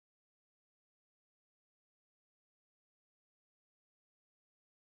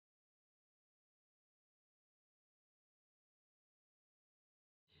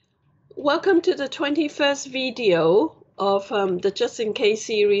Welcome to the 21st video of the Just In Case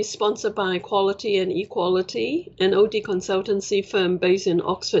series sponsored by Quality and Equality, an OD consultancy firm based in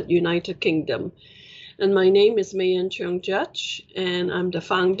Oxford, United Kingdom. And my name is Mayan Cheong Judge, and I'm the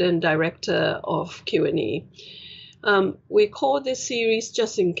founder and director of Q&E. We call this series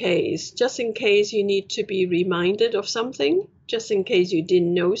Just In case you need to be reminded of something, just in case you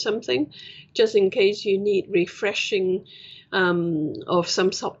didn't know something, just in case you need refreshing of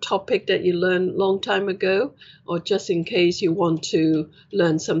some topic that you learned a long time ago, or just in case you want to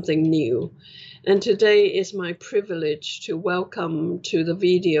learn something new. And today is my privilege to welcome to the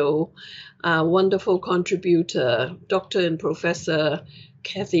video a wonderful contributor, Dr. and Professor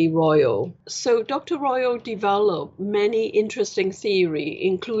Cathy Royal. So Dr. Royal developed many interesting theories,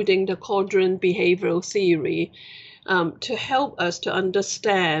 including the quadrant behavioral theory, to help us to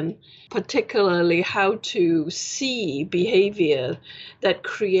understand particularly how to see behavior that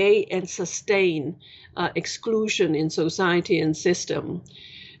create and sustain exclusion in society and system.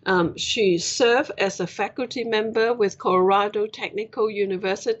 She served as a faculty member with Colorado Technical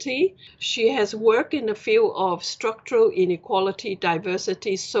University. She has worked in the field of structural inequality,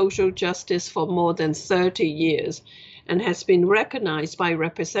 diversity, social justice for more than 30 years and has been recognized by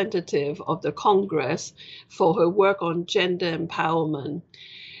representative of the Congress for her work on gender empowerment.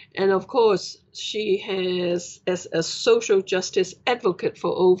 And of course, she has, as a social justice advocate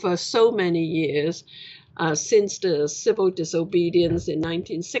for over so many years, since the civil disobedience in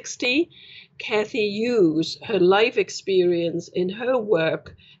 1960, Cathy used her life experience in her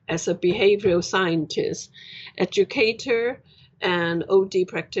work as a behavioral scientist, educator, and OD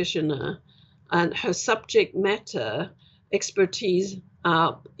practitioner. And her subject matter expertise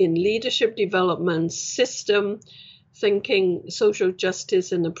in leadership development, system thinking, social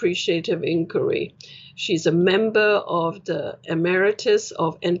justice, and appreciative inquiry. She's a member of the Emeritus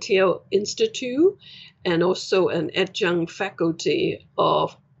of NTL Institute and also an adjunct faculty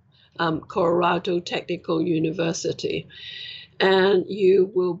of Colorado Technical University. And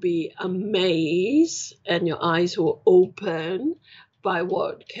you will be amazed and your eyes will open by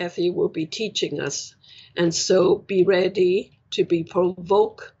what Cathy will be teaching us. And so be ready to be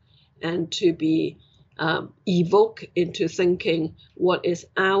provoked and to be evoked into thinking what is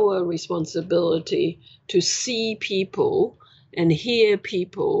our responsibility to see people and hear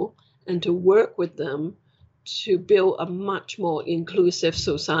people and to work with them to build a much more inclusive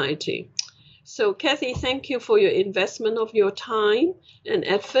society. So Cathy, thank you for your investment of your time and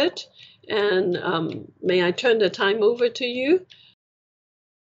effort. And may I turn the time over to you?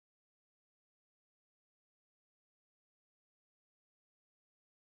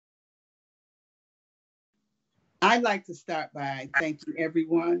 I'd like to start by thanking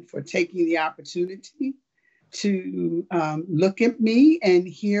everyone for taking the opportunity to look at me and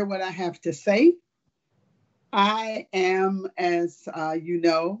hear what I have to say. I am, as you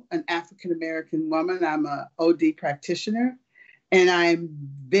know, an African-American woman. I'm an OD practitioner, and I'm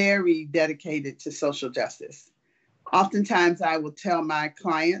very dedicated to social justice. Oftentimes, I will tell my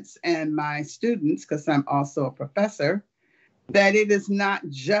clients and my students, because I'm also a professor, that it is not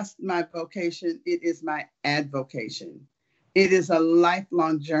just my vocation, it is my advocation. It is a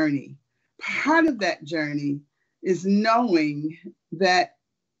lifelong journey. Part of that journey is knowing that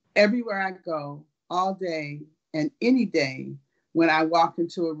everywhere I go, all day and any day, when I walk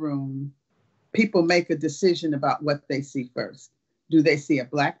into a room, people make a decision about what they see first. Do they see a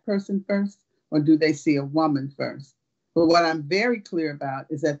Black person first, or do they see a woman first? But what I'm very clear about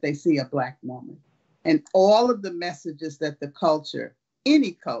is that they see a Black woman. And all of the messages that the culture,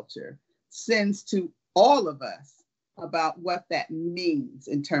 any culture, sends to all of us about what that means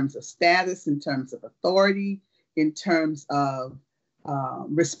in terms of status, in terms of authority, in terms of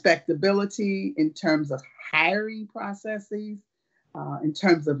respectability, in terms of hiring processes, in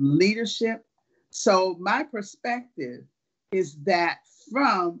terms of leadership. So my perspective is that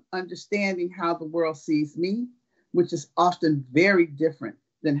from understanding how the world sees me, which is often very different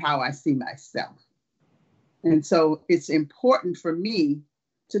than how I see myself. And so it's important for me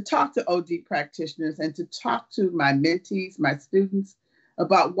to talk to OD practitioners and to talk to my mentees, my students,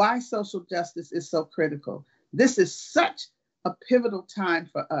 about why social justice is so critical. This is such a pivotal time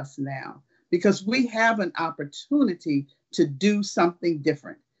for us now because we have an opportunity to do something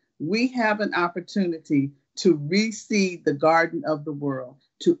different. We have an opportunity to reseed the garden of the world,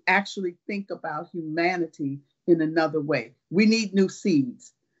 to actually think about humanity in another way. We need new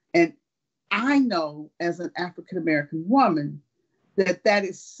seeds. And I know as an African-American woman that that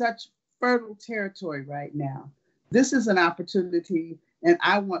is such fertile territory right now. This is an opportunity, and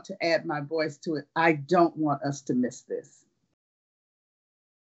I want to add my voice to it. I don't want us to miss this.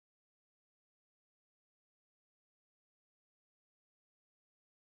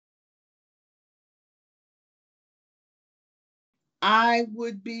 I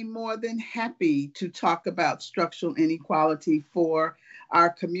would be more than happy to talk about structural inequality for our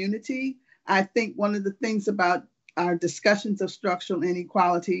community. I think one of the things about our discussions of structural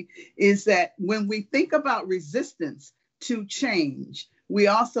inequality is that when we think about resistance to change, we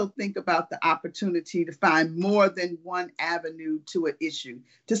also think about the opportunity to find more than one avenue to an issue,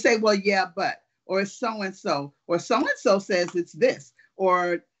 to say, well, yeah, but, or so-and-so, or so-and-so says it's this,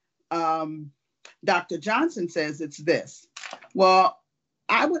 or Dr. Johnson says it's this. Well,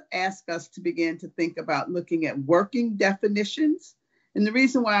 I would ask us to begin to think about looking at working definitions. And the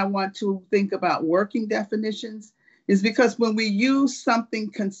reason why I want to think about working definitions is because when we use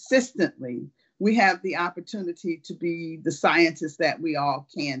something consistently, we have the opportunity to be the scientists that we all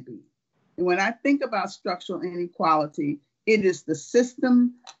can be. And when I think about structural inequality, it is the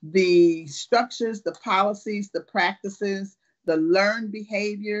system, the structures, the policies, the practices, the learned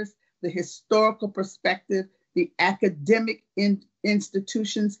behaviors, the historical perspective, the academic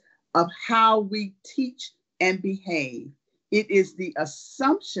institutions of how we teach and behave. It is the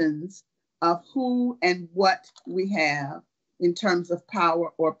assumptions of who and what we have in terms of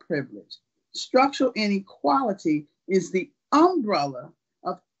power or privilege. Structural inequality is the umbrella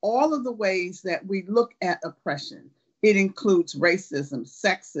of all of the ways that we look at oppression. It includes racism,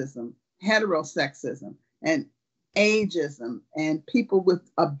 sexism, heterosexism, and ageism, and people with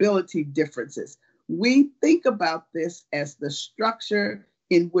ability differences. We think about this as the structure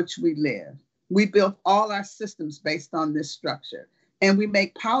in which we live. We built all our systems based on this structure, and we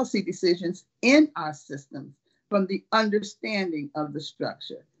make policy decisions in our systems from the understanding of the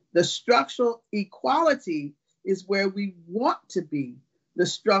structure. The structural equality is where we want to be. The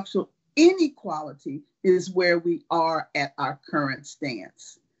structural inequality is where we are at our current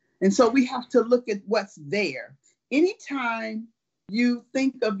stance. And so we have to look at what's there. Anytime you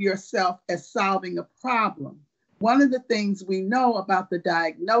think of yourself as solving a problem, one of the things we know about the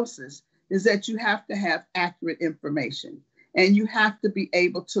diagnosis is that you have to have accurate information, and you have to be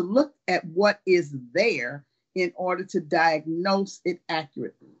able to look at what is there in order to diagnose it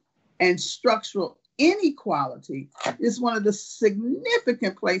accurately. And structural inequality is one of the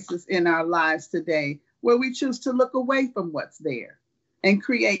significant places in our lives today where we choose to look away from what's there and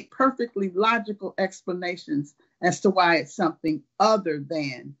create perfectly logical explanations as to why it's something other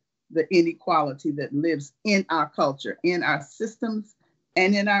than the inequality that lives in our culture, in our systems,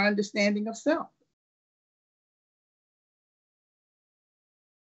 and in our understanding of self.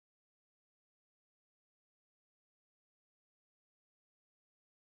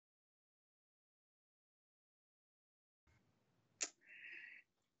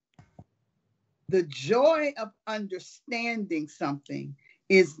 The joy of understanding something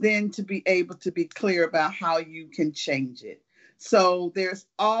is then to be able to be clear about how you can change it. So there's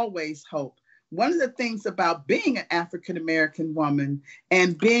always hope. One of the things about being an African-American woman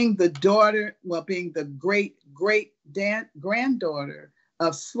and being the daughter, well, being the great-great-granddaughter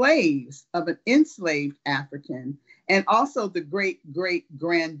of slaves, of an enslaved African, and also the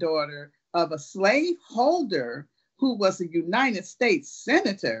great-great-granddaughter of a slaveholder who was a United States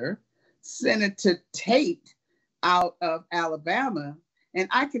senator, Senator Tate out of Alabama, and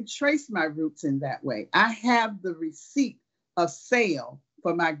I can trace my roots in that way. I have the receipt of sale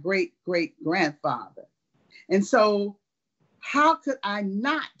for my great-great-grandfather. And so how could I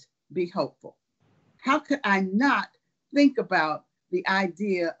not be hopeful? How could I not think about the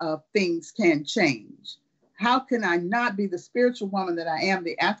idea of things can change? How can I not be the spiritual woman that I am,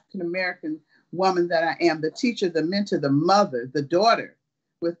 the African-American woman that I am, the teacher, the mentor, the mother, the daughter,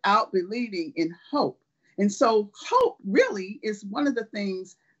 without believing in hope? And so hope really is one of the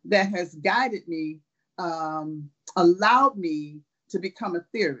things that has guided me, allowed me to become a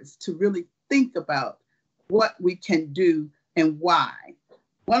theorist, to really think about what we can do and why.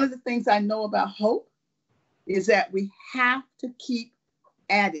 One of the things I know about hope is that we have to keep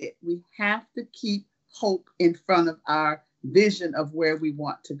at it. We have to keep hope in front of our vision of where we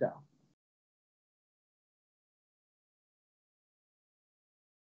want to go.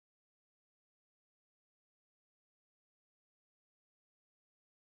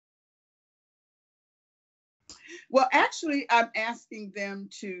 Well, actually, I'm asking them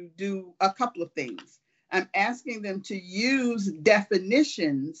to do a couple of things. I'm asking them to use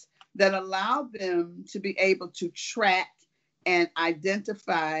definitions that allow them to be able to track and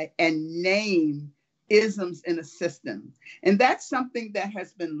identify and name isms in a system. And that's something that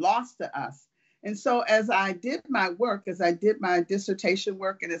has been lost to us. And so as I did my work, as I did my dissertation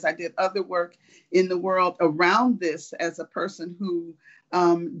work, and as I did other work in the world around this, as a person who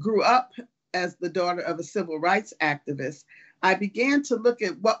grew up as the daughter of a civil rights activist, I began to look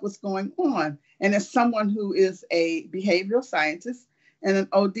at what was going on. And as someone who is a behavioral scientist and an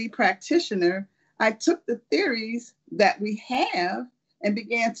OD practitioner, I took the theories that we have and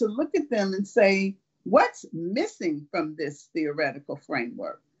began to look at them and say, what's missing from this theoretical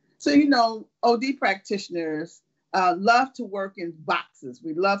framework? So, you know, OD practitioners love to work in boxes.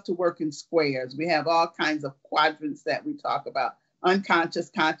 We love to work in squares. We have all kinds of quadrants that we talk about: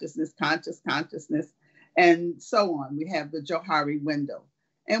 unconscious consciousness, conscious consciousness, and so on. We have the Johari window.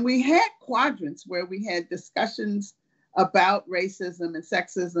 And we had quadrants where we had discussions about racism and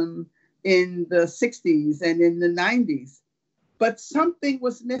sexism in the 60s and in the 90s. But something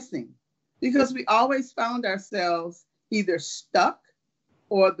was missing because we always found ourselves either stuck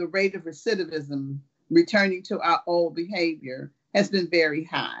or the rate of recidivism returning to our old behavior has been very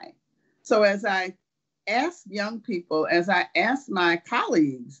high. So as I ask young people, as I ask my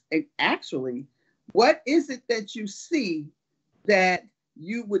colleagues, actually, what is it that you see that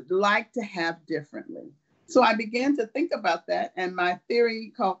you would like to have differently? So I began to think about that, and my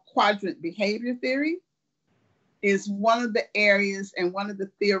theory called quadrant behavior theory is one of the areas and one of the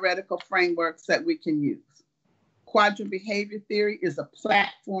theoretical frameworks that we can use. Quadrant behavior theory is a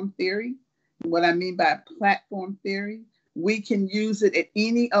platform theory. What I mean by a platform theory, we can use it at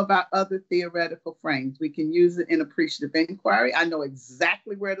any of our other theoretical frames. We can use it in appreciative inquiry. I know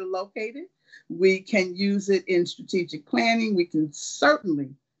exactly where to locate it. We can use it in strategic planning. We can certainly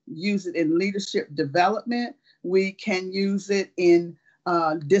use it in leadership development. We can use it in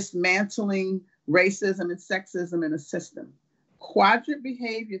dismantling racism and sexism in a system. Quadrant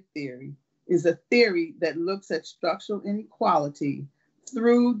behavior theory is a theory that looks at structural inequality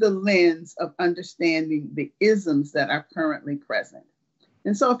through the lens of understanding the isms that are currently present.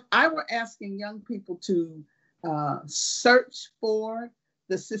 And so if I were asking young people to search for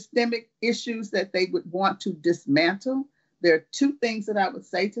the systemic issues that they would want to dismantle, there are two things that I would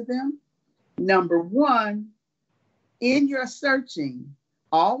say to them. Number one, in your searching,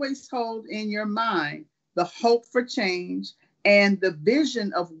 always hold in your mind the hope for change and the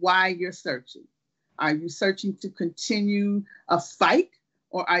vision of why you're searching. Are you searching to continue a fight,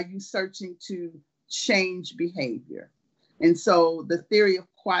 or are you searching to change behavior? And so the theory of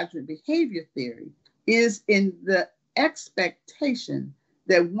quadrant behavior theory is in the expectation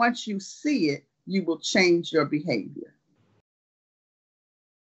that once you see it, you will change your behavior.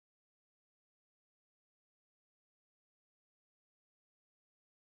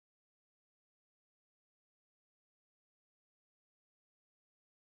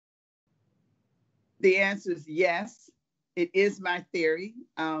 The answer is yes. It is my theory.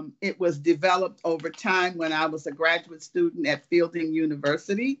 It was developed over time when I was a graduate student at Fielding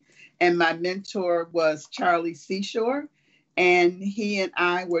University, and my mentor was Charlie Seashore, and he and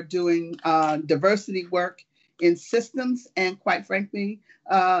I were doing diversity work in systems, and quite frankly,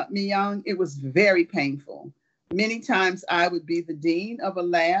 Myung, it was very painful. Many times I would be the dean of a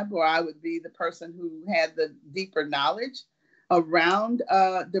lab, or I would be the person who had the deeper knowledge around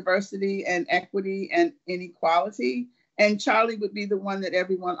diversity and equity and inequality. And Charlie would be the one that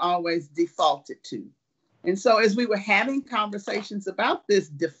everyone always defaulted to. And so as we were having conversations about this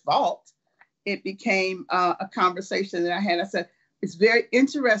default, it became a conversation that I had. I said, it's very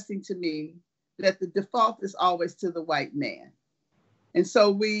interesting to me that the default is always to the white man. And so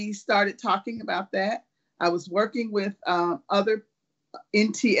we started talking about that. I was working with other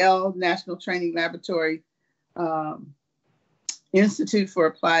NTL, National Training Laboratory Institute for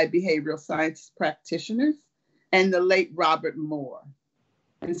Applied Behavioral Science practitioners, and the late Robert Moore.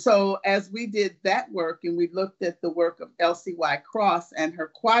 And so as we did that work and we looked at the work of Elsie Y. Cross and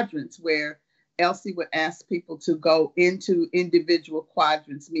her quadrants, where Elsie would ask people to go into individual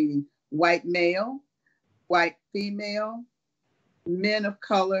quadrants, meaning white male, white female, men of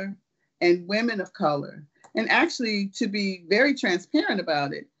color, and women of color. And actually, to be very transparent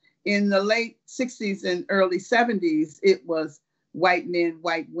about it, in the late 60s and early 70s, it was white men,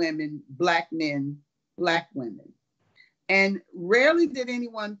 white women, black men, black women. And rarely did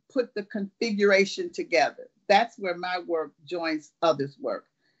anyone put the configuration together. That's where my work joins others' work.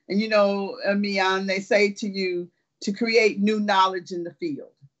 And you know, Mian, they say to you to create new knowledge in the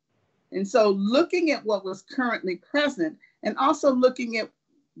field. And so looking at what was currently present and also looking at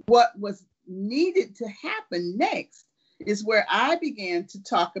what was needed to happen next is where I began to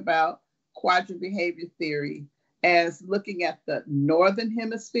talk about quadrant behavior theory as looking at the Northern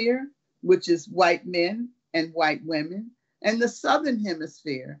Hemisphere, which is white men and white women, and the Southern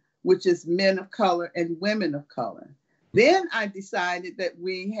Hemisphere, which is men of color and women of color. Then I decided that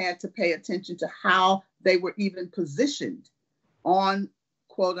we had to pay attention to how they were even positioned on,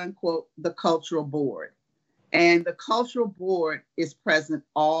 quote unquote, the cultural board. And the cultural board is present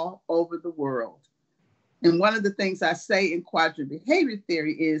all over the world. And one of the things I say in quadrant behavior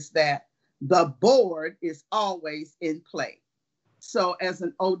theory is that the board is always in play. So as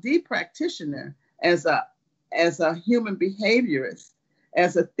an OD practitioner, as a human behaviorist,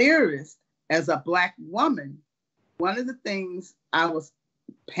 as a theorist, as a Black woman, one of the things I was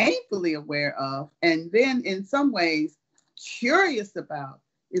painfully aware of, and then in some ways curious about,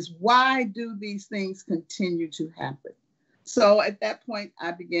 is why do these things continue to happen? So at that point,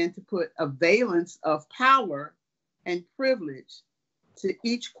 I began to put a valence of power and privilege to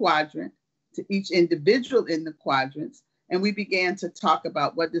each quadrant, to each individual in the quadrants. And we began to talk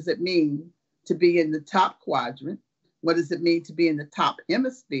about what does it mean to be in the top quadrant? What does it mean to be in the top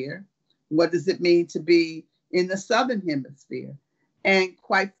hemisphere? What does it mean to be in the southern hemisphere? And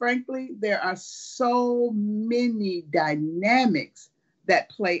quite frankly, there are so many dynamics that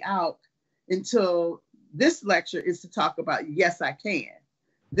play out until this lecture is to talk about yes, I can.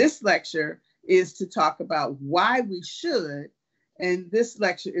 This lecture is to talk about why we should, and this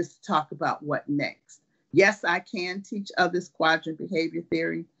lecture is to talk about what next. Yes, I can teach others quadrant behavior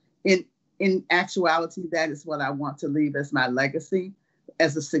theory. In actuality, that is what I want to leave as my legacy,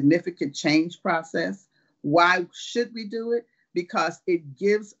 as a significant change process. Why should we do it? Because it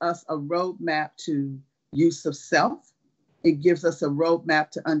gives us a roadmap to use of self. It gives us a roadmap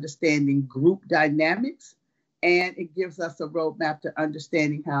to understanding group dynamics. And it gives us a roadmap to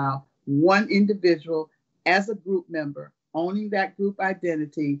understanding how one individual as a group member owning that group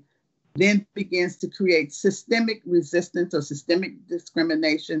identity then begins to create systemic resistance or systemic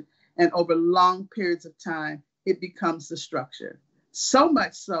discrimination. And over long periods of time, it becomes the structure. So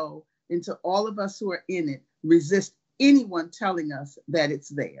much so until all of us who are in it resist anyone telling us that it's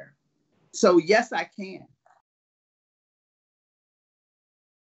there. So yes, I can.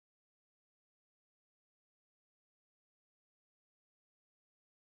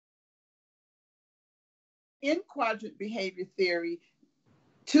 In quadrant behavior theory,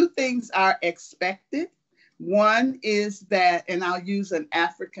 two things are expected. One is that, and I'll use an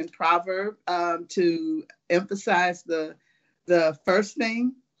African proverb to emphasize the first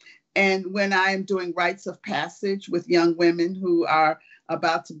thing. And when I am doing rites of passage with young women who are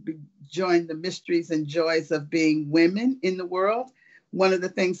about to join the mysteries and joys of being women in the world, one of the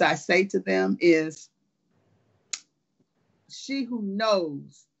things I say to them is, she who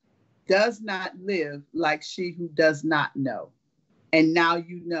knows does not live like she who does not know. And now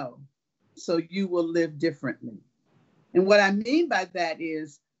you know, so you will live differently. And what I mean by that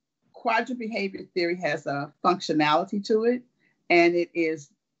is quadrant behavior theory has a functionality to it, and it is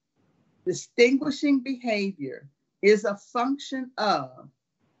distinguishing behavior is a function of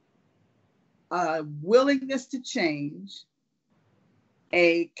a willingness to change,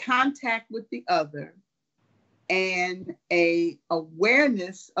 a contact with the other, and a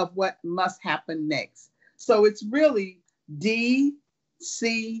awareness of what must happen next. So it's really DCA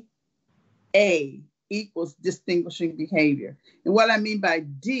equals distinguishing behavior. And what I mean by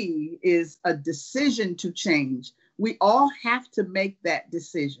D is a decision to change. We all have to make that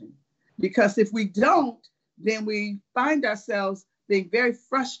decision, because if we don't, then we find ourselves being very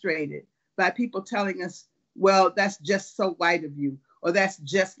frustrated by people telling us, well, that's just so white of you, or that's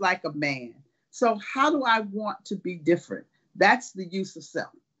just like a man. So how do I want to be different? That's the use of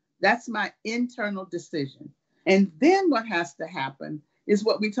self. That's my internal decision. And then what has to happen is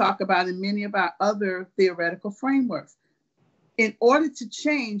what we talk about in many of our other theoretical frameworks. In order to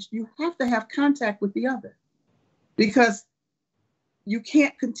change, you have to have contact with the other, because you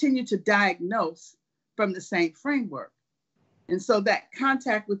can't continue to diagnose from the same framework. And so that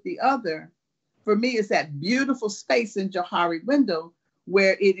contact with the other, for me, is that beautiful space in Johari window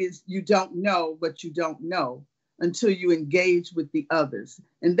where it is, you don't know what you don't know until you engage with the others.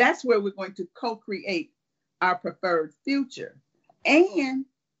 And that's where we're going to co-create our preferred future. And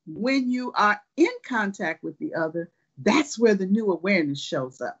when you are in contact with the other, that's where the new awareness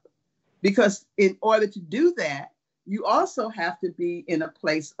shows up. Because in order to do that, you also have to be in a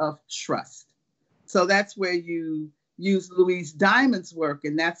place of trust. So that's where you use Louise Diamond's work,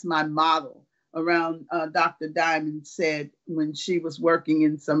 and that's my model around Dr. Diamond said when she was working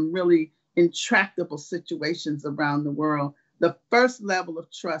in some really intractable situations around the world, the first level of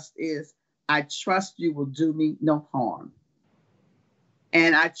trust is, I trust you will do me no harm.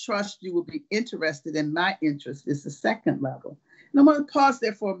 And I trust you will be interested in my interest is the second level. And I'm going to pause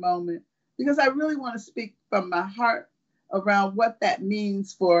there for a moment, because I really want to speak from my heart around what that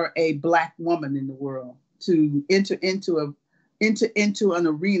means for a Black woman in the world to enter into an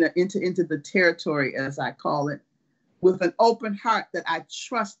arena, into the territory, as I call it, with an open heart that I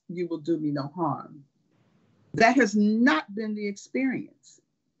trust you will do me no harm. That has not been the experience.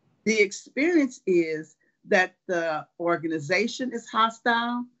 The experience is that the organization is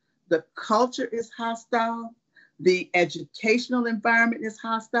hostile, the culture is hostile, the educational environment is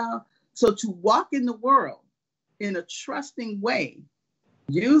hostile. So to walk in the world in a trusting way,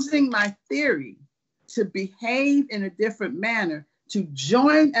 using my theory to behave in a different manner, to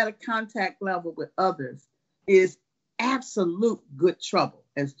join at a contact level with others, is absolute good trouble,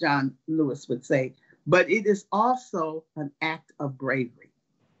 as John Lewis would say. But it is also an act of bravery,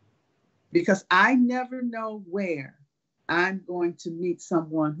 because I never know where I'm going to meet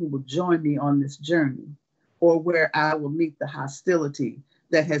someone who will join me on this journey, or where I will meet the hostility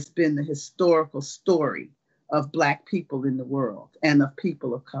that has been the historical story of Black people in the world and of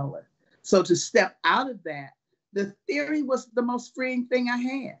people of color. So to step out of that, the theory was the most freeing thing I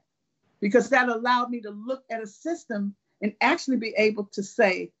had, because that allowed me to look at a system and actually be able to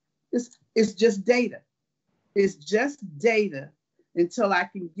say, it's just data. It's just data until I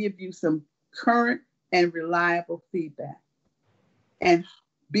can give you some current and reliable feedback. And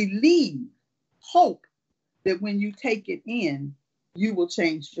believe, hope that when you take it in, you will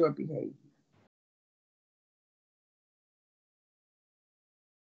change your behavior.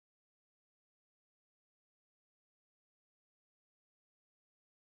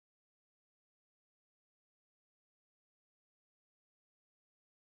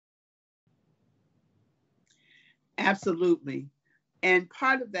 Absolutely. And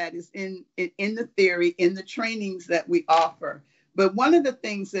part of that is in the theory, in the trainings that we offer. But one of the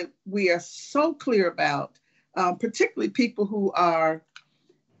things that we are so clear about, particularly people who are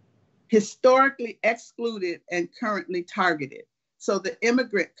historically excluded and currently targeted. So the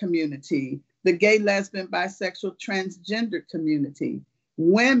immigrant community, the gay, lesbian, bisexual, transgender community,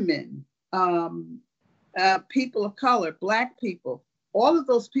 women, people of color, Black people, all of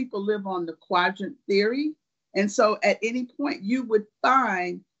those people live on the quadrant theory. And so at any point you would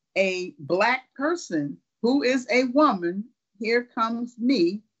find a Black person who is a woman, here comes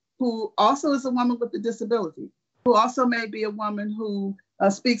me, who also is a woman with a disability, who also may be a woman who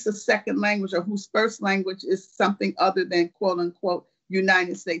speaks a second language, or whose first language is something other than quote unquote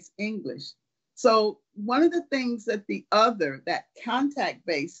United States English. So one of the things that that contact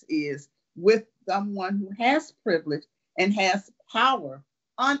base is with someone who has privilege and has power,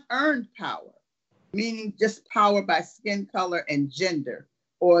 unearned power, meaning just power by skin color and gender,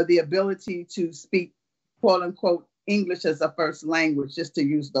 or the ability to speak quote unquote English as a first language, just to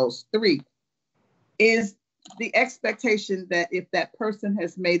use those three, is the expectation that if that person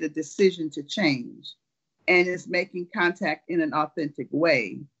has made a decision to change and is making contact in an authentic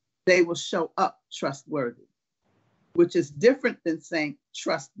way, they will show up trustworthy, which is different than saying,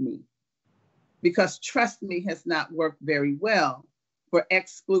 trust me, because trust me has not worked very well for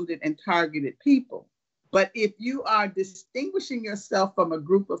excluded and targeted people. But if you are distinguishing yourself from a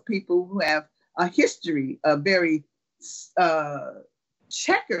group of people who have a history, a very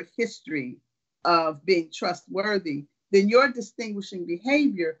checkered history of being trustworthy, then your distinguishing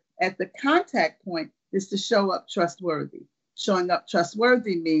behavior at the contact point is to show up trustworthy. Showing up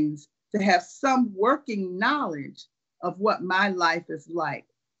trustworthy means to have some working knowledge of what my life is like,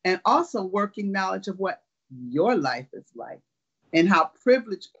 and also working knowledge of what your life is like and how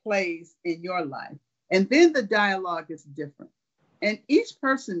privilege plays in your life. And then the dialogue is different. And each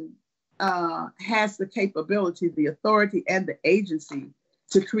person has the capability, the authority, and the agency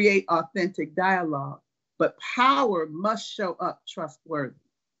to create authentic dialogue. But power must show up trustworthy.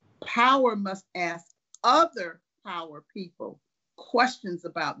 Power must ask other power people questions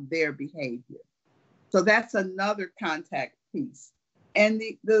about their behavior. So that's another contact piece. And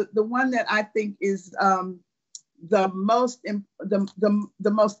the one that I think is the most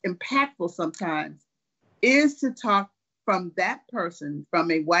impactful sometimes is to talk from that person,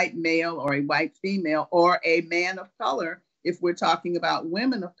 from a white male or a white female or a man of color, if we're talking about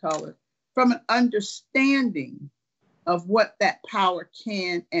women of color, from an understanding of what that power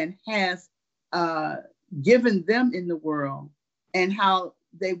can and has given them in the world and how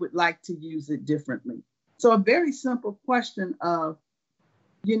they would like to use it differently. So a very simple question of,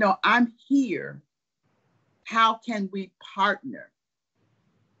 I'm here, how can we partner?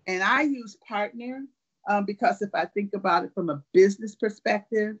 And I use partner because if I think about it from a business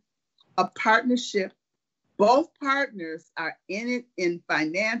perspective, a partnership, both partners are in it in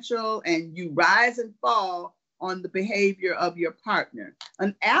financial, and you rise and fall on the behavior of your partner.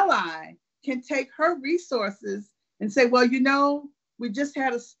 An ally can take her resources and say, well, we just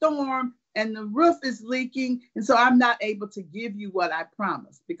had a storm and the roof is leaking, and so I'm not able to give you what I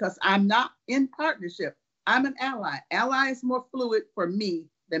promised because I'm not in partnership. I'm an ally. Ally is more fluid for me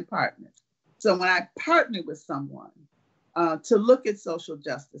than partner. So when I partner with someone to look at social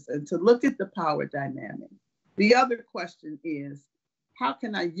justice and to look at the power dynamic, the other question is, how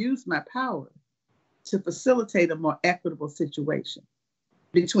can I use my power to facilitate a more equitable situation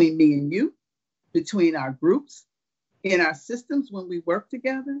between me and you, between our groups, in our systems when we work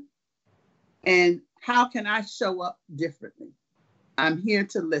together? And how can I show up differently? I'm here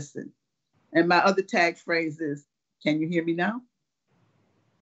to listen. And my other tag phrase is, can you hear me now?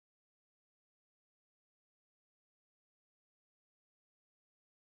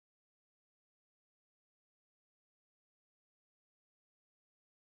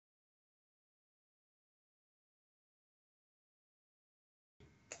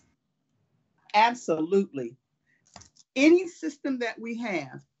 Absolutely. Any system that we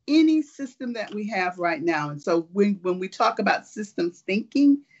have right now. And so when we talk about systems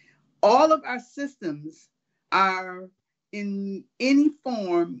thinking, all of our systems are in any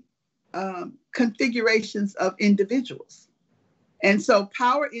form configurations of individuals. And so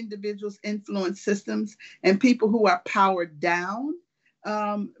power individuals influence systems, and people who are powered down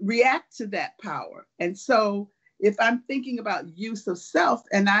react to that power. And so if I'm thinking about use of self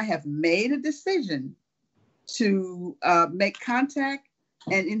and I have made a decision to make contact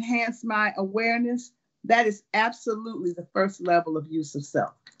and enhance my awareness, that is absolutely the first level of use of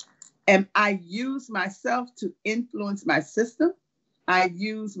self. And I use myself to influence my system. I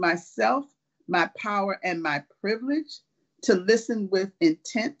use myself, my power, and my privilege to listen with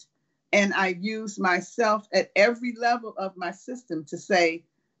intent. And I use myself at every level of my system to say,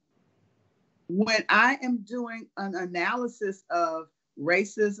 when I am doing an analysis of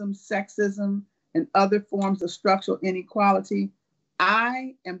racism, sexism, and other forms of structural inequality,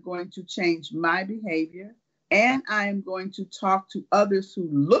 I am going to change my behavior, and I am going to talk to others who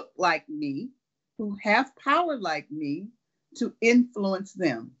look like me, who have power like me, to influence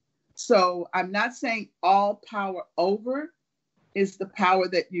them. So I'm not saying all power over is the power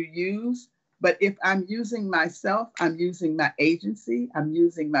that you use, but if I'm using myself, I'm using my agency, I'm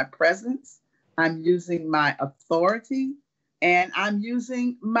using my presence, I'm using my authority, and I'm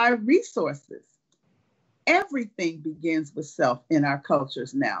using my resources. Everything begins with self in our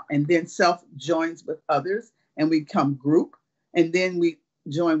cultures now, and then self joins with others and we become group, and then we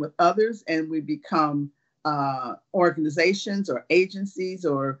join with others and we become organizations or agencies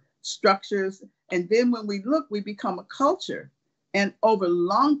or structures. And then when we look, we become a culture. And over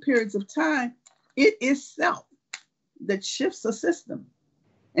long periods of time, it is self that shifts a system.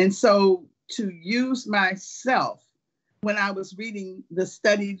 And so to use myself, when I was reading the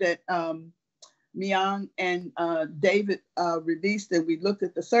study that Myung and David released, and we looked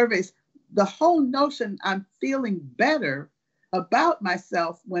at the surveys, the whole notion I'm feeling better about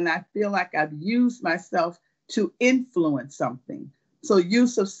myself when I feel like I've used myself to influence something. So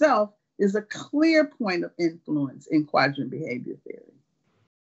use of self is a clear point of influence in quadrant behavior theory.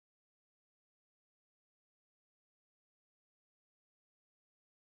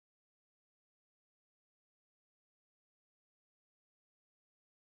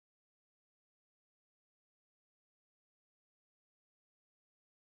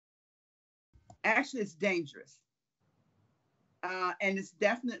 Actually, it's dangerous. And it's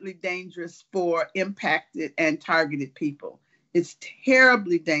definitely dangerous for impacted and targeted people. It's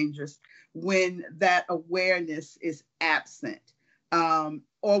terribly dangerous when that awareness is absent,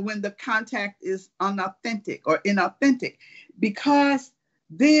 or when the contact is unauthentic or inauthentic, because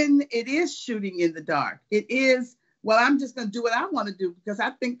then it is shooting in the dark. It is, well, I'm just going to do what I want to do because I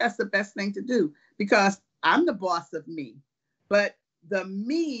think that's the best thing to do because I'm the boss of me. But the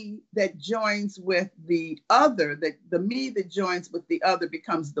me that joins with the other, the me that joins with the other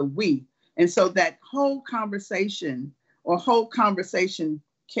becomes the we. And so that whole conversation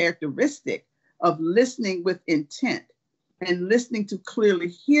characteristic of listening with intent and listening to clearly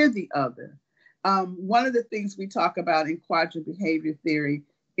hear the other. One of the things we talk about in quadrant behavior theory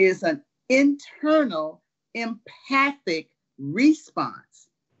is an internal empathic response.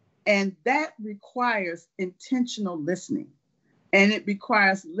 And that requires intentional listening. And it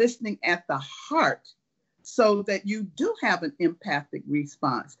requires listening at the heart so that you do have an empathic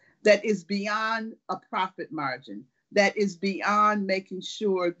response that is beyond a profit margin, that is beyond making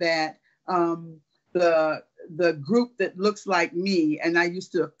sure that the group that looks like me, and I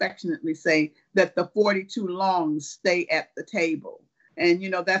used to affectionately say that the 42 longs stay at the table. And,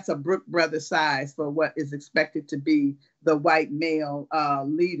 that's a Brook Brother size for what is expected to be the white male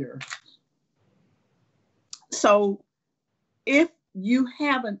leader. So if you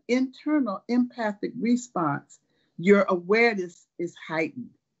have an internal empathic response, your awareness is heightened.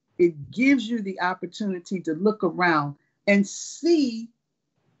 It gives you the opportunity to look around and see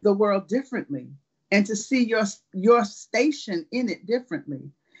the world differently and to see your station in it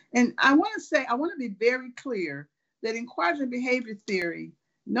differently. And I want to be very clear that in quadrant behavior theory,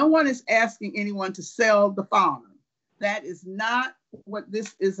 no one is asking anyone to sell the farm. That is not what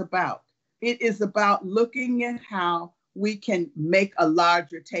this is about. It is about looking at how we can make a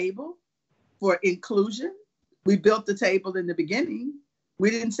larger table for inclusion. We built the table in the beginning. We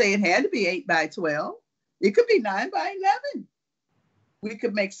didn't say it had to be 8 by 12. It could be 9 by 11. We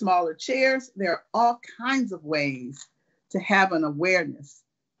could make smaller chairs. There are all kinds of ways to have an awareness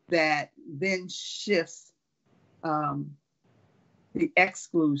that then shifts the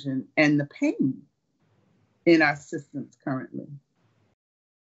exclusion and the pain in our systems currently.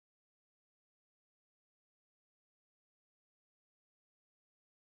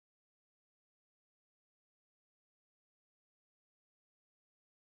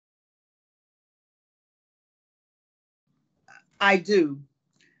 I do.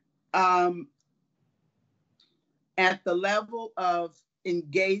 At the level of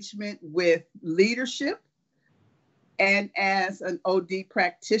engagement with leadership and as an OD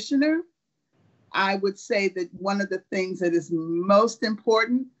practitioner, I would say that one of the things that is most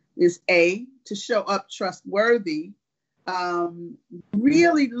important is to show up trustworthy.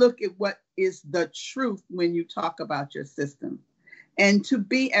 Really look at what is the truth when you talk about your system, and to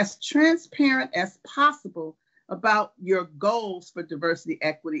be as transparent as possible about your goals for diversity,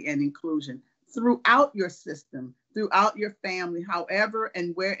 equity, and inclusion throughout your system, throughout your family, however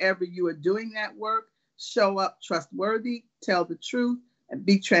and wherever you are doing that work. Show up trustworthy, tell the truth, and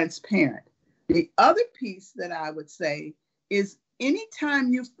be transparent. The other piece that I would say is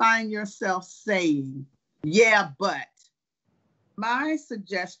anytime you find yourself saying, yeah, but, my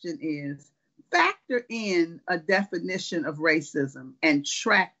suggestion is factor in a definition of racism and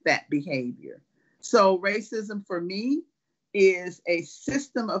track that behavior. So racism for me is a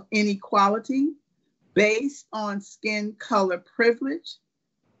system of inequality based on skin color privilege,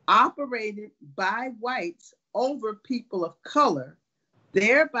 operated by whites over people of color,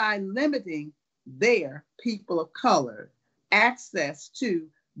 thereby limiting their people of color access to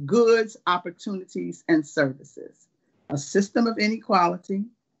goods, opportunities, and services. A system of inequality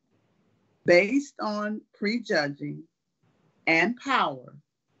based on prejudging and power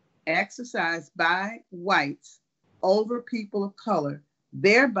exercised by whites over people of color,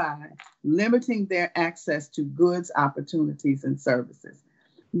 thereby limiting their access to goods, opportunities, and services.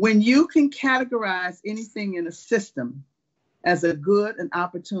 When you can categorize anything in a system as a good, an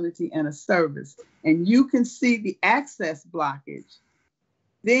opportunity, and a service, and you can see the access blockage,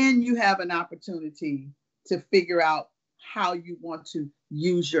 then you have an opportunity to figure out how you want to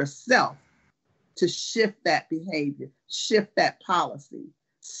use yourself to shift that behavior, shift that policy,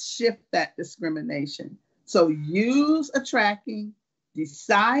 shift that discrimination. So use a tracking,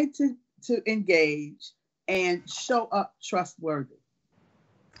 decide to engage, and show up trustworthy.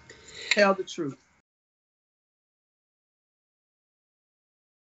 Tell the truth.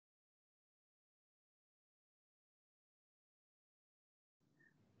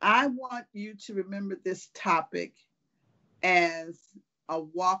 I want you to remember this topic as a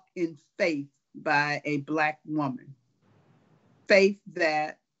walk in faith by a Black woman. Faith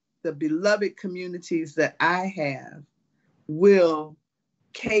that the beloved communities that I have will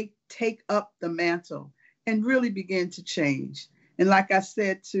take up the mantle and really begin to change. And like I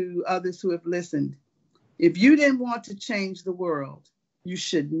said to others who have listened, if you didn't want to change the world, you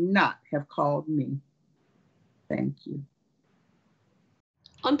should not have called me. Thank you.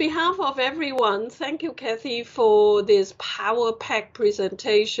 On behalf of everyone, thank you, Cathy, for this power-packed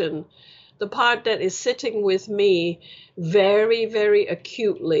presentation. The part that is sitting with me very, very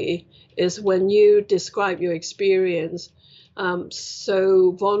acutely is when you describe your experience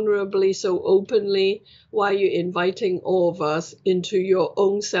so vulnerably, so openly, while you're inviting all of us into your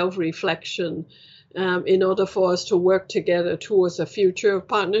own self-reflection in order for us to work together towards a future of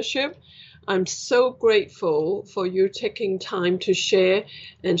partnership. I'm so grateful for you taking time to share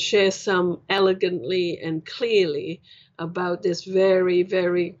some elegantly and clearly about this very,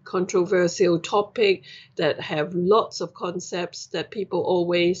 very controversial topic that have lots of concepts that people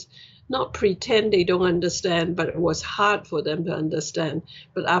always not pretend they don't understand, but it was hard for them to understand.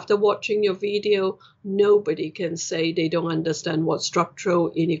 But after watching your video, nobody can say they don't understand what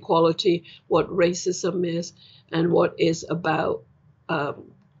structural inequality, what racism is, and what is about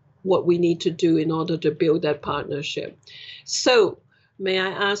what we need to do in order to build that partnership. So may I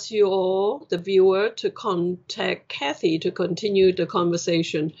ask you all, the viewer, to contact Cathy to continue the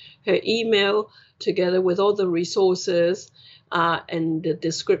conversation. Her email, together with all the resources and the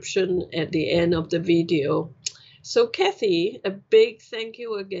description at the end of the video. So Cathy, a big thank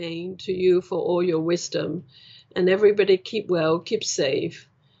you again to you for all your wisdom, and everybody keep well, keep safe,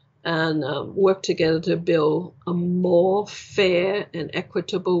 and work together to build a more fair and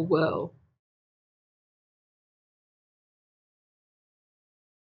equitable world.